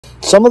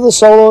some of the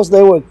solos,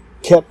 they were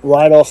kept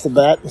right off the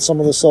bat, and some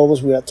of the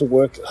solos we had to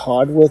work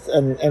hard with,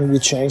 and we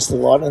changed a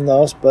lot in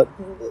those, but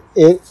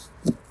it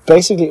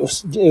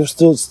was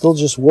still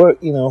just work.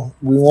 You know,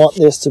 we want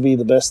this to be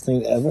the best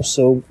thing ever,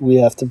 so we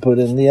have to put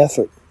in the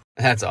effort.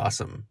 That's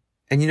awesome.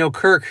 And you know,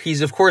 Kirk, he's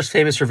of course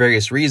famous for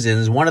various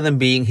reasons, one of them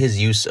being his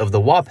use of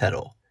the wah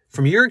pedal.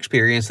 From your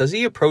experience, does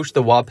he approach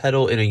the wah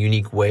pedal in a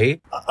unique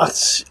way?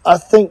 I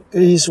think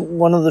he's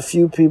one of the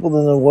few people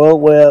in the world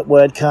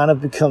where it kind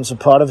of becomes a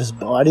part of his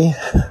body.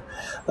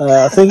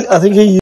 I think he